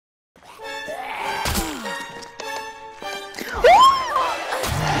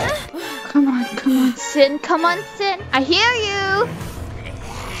Come on, Cyn. Come on, Cyn. I hear you.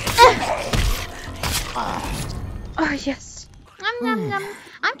 Oh, yes.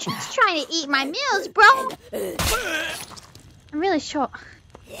 I'm just trying to eat my meals, bro. I'm really short.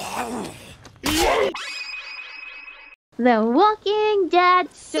 The Walking Dead.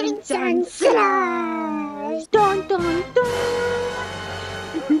 Dun, dun, dun, dun, dun, dun.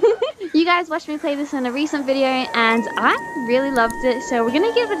 You guys watched me play this in a recent video and I really loved it, so we're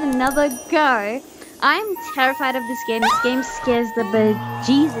gonna give it another go. I'm terrified of this game. This game scares the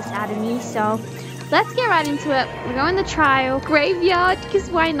bejesus out of me, so let's get right into it. We're going the trial graveyard, because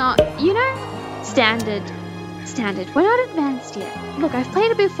why not? You know, standard. We're not advanced yet. Look, I've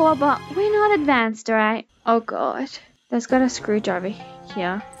played it before, but we're not advanced, alright? Oh god, there's got a screwdriver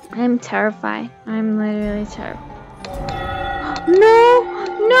here. I'm terrified. I'm literally terrified. No!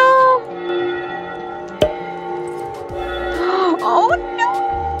 Oh no!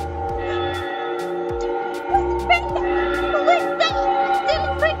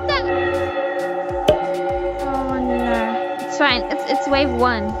 Oh no. It's fine. It's wave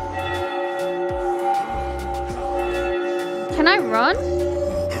 1. Can I run?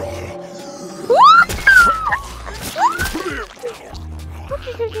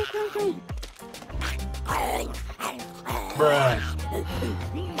 Okay. Bruh.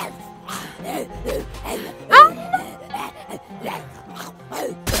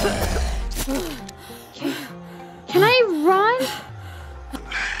 Can I run?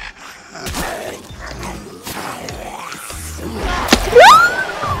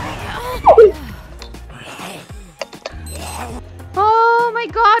 Oh my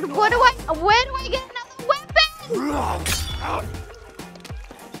god, where do I get another weapon?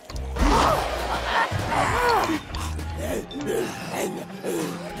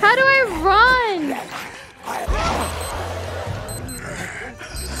 How do I run?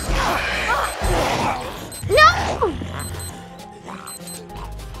 No!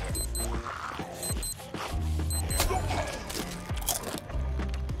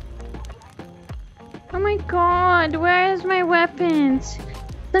 Oh my god, where's my weapons?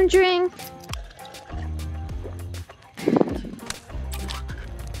 Some drink.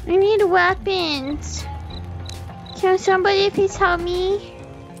 I need weapons. Can somebody please help me?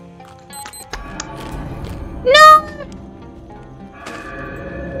 No!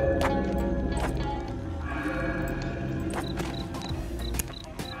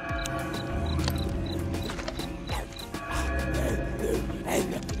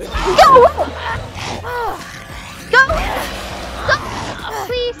 Go!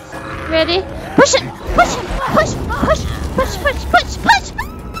 Please. Ready? Push it! Push!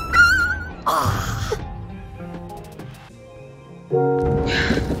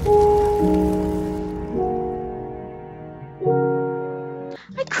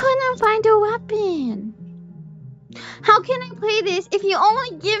 I couldn't find a weapon. How can I play this if you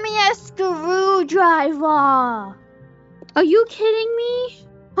only give me a screwdriver? Are you kidding me?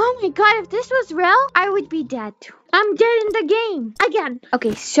 Oh my god, if this was real, I would be dead. I'm dead in the game. Again.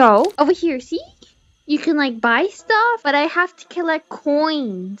 Okay, so over here, see? You can like buy stuff, but I have to collect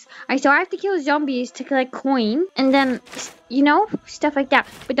coins. So I have to kill zombies to collect coin. And then, you know, stuff like that.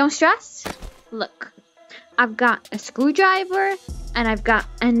 But don't stress. Look, I've got a screwdriver and I've got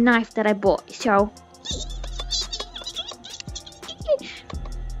a knife that I bought. So,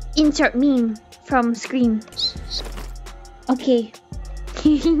 insert meme from Scream. Okay.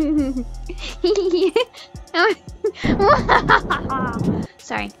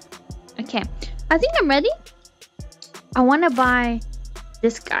 Sorry. Okay. I think I'm ready. I want to buy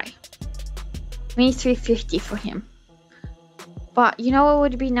this guy. We need 350 for him. But you know what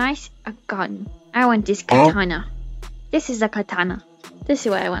would be nice? A gun. I want this katana. This is a katana. This is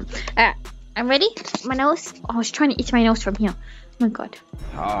what I want. Alright. I'm ready. My nose. Oh, I was trying to eat my nose from here. Oh my god.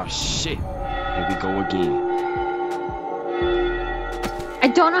 Oh shit. Here we go again. I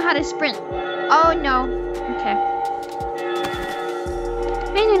don't know how to sprint. Oh no. Okay.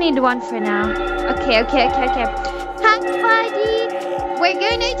 I only need one for now. Okay. Hi, buddy. We're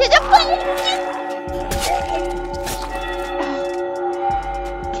going into the place.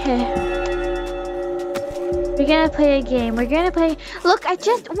 Okay. We're gonna play a game. Look, I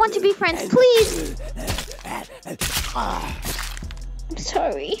just want to be friends, please. I'm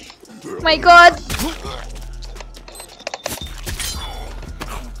sorry. My god.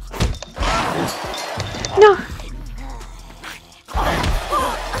 No.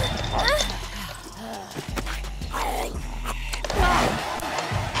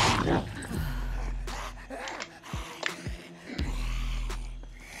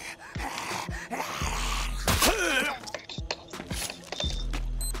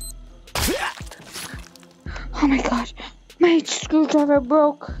 my god. My screwdriver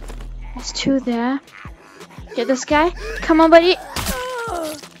broke. There's 2 there. Get this guy. Come on, buddy.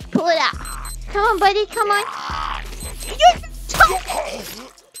 Pull it out. Come on, buddy. Come on.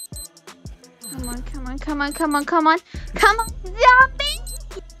 Come on, come on, come on, come on, come on. Come on, zombie!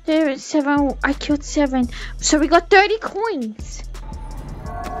 There is 7. I killed 7. So we got 30 coins.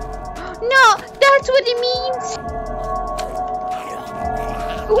 No, that's what it means.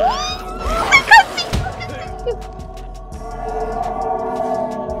 Ooh, I can't see.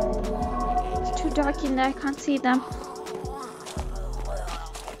 It's too dark in there. I can't see them.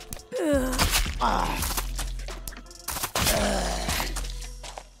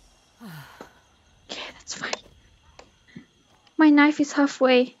 Okay, that's fine. My knife is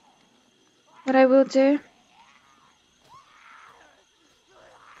halfway. What I will do.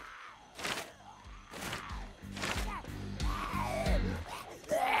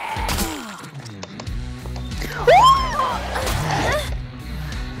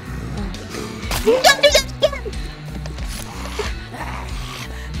 Don't do that again!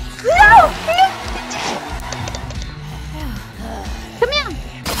 No! Come here!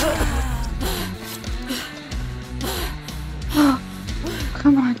 Oh,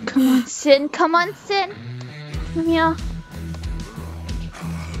 come on, Sin. Come on, Sin. Come here.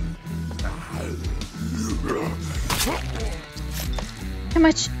 How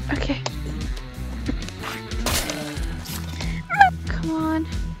much? Okay. Come on.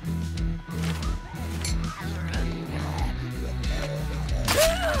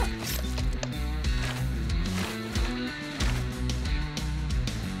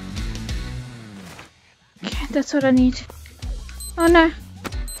 Okay, that's what I need. Oh no.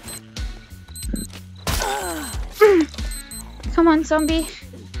 Come on, zombie.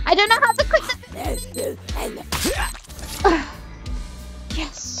 I don't know how to click the...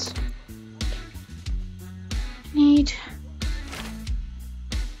 Yes. I need...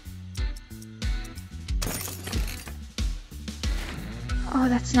 Oh,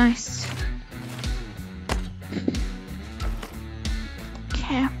 that's nice.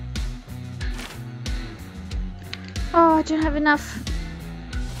 Okay. Oh, I don't have enough.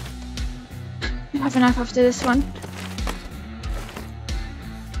 I don't have enough after this one.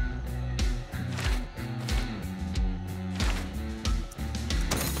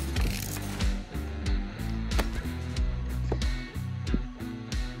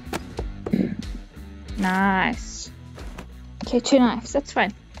 Nice. Okay, 2 knives, that's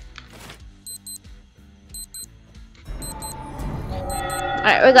fine.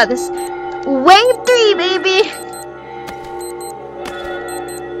 Alright, we got this. Wave 3, baby!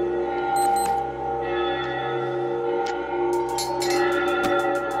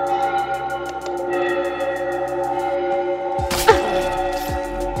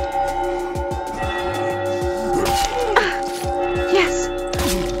 Yes!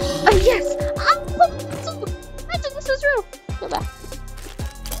 Oh, yes! I thought this was real. Go back.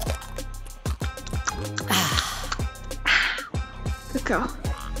 Good girl.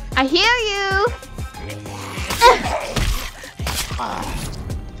 I hear you!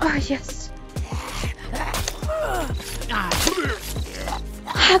 Oh, yes.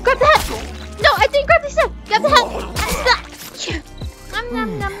 Grab the head! No, I didn't grab the head! Grab the head! That's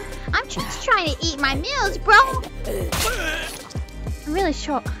the... I'm just trying to eat my meals, bro! I'm really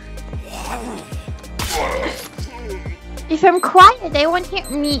short. If I'm quiet, they won't hear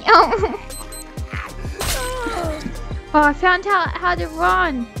me. Oh, I found out how to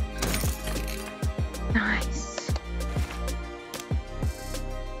run. Nice.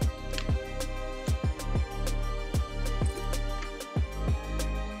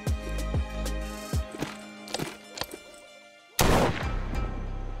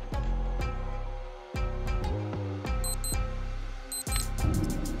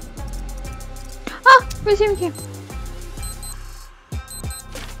 Oh, resume game.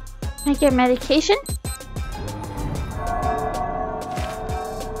 Can I get medication?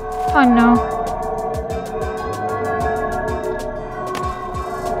 Oh no.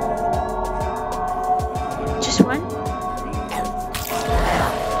 Just one?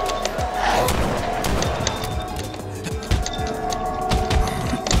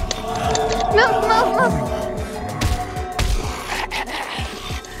 Move!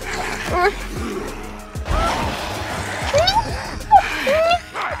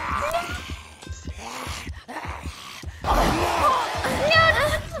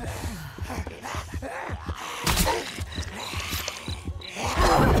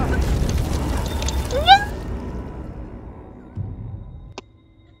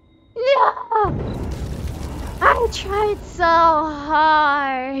 I tried so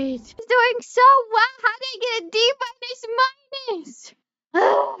hard. It's doing so well. How did I get a D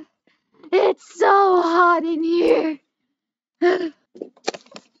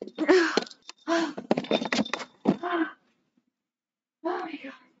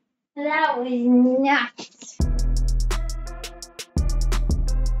That was not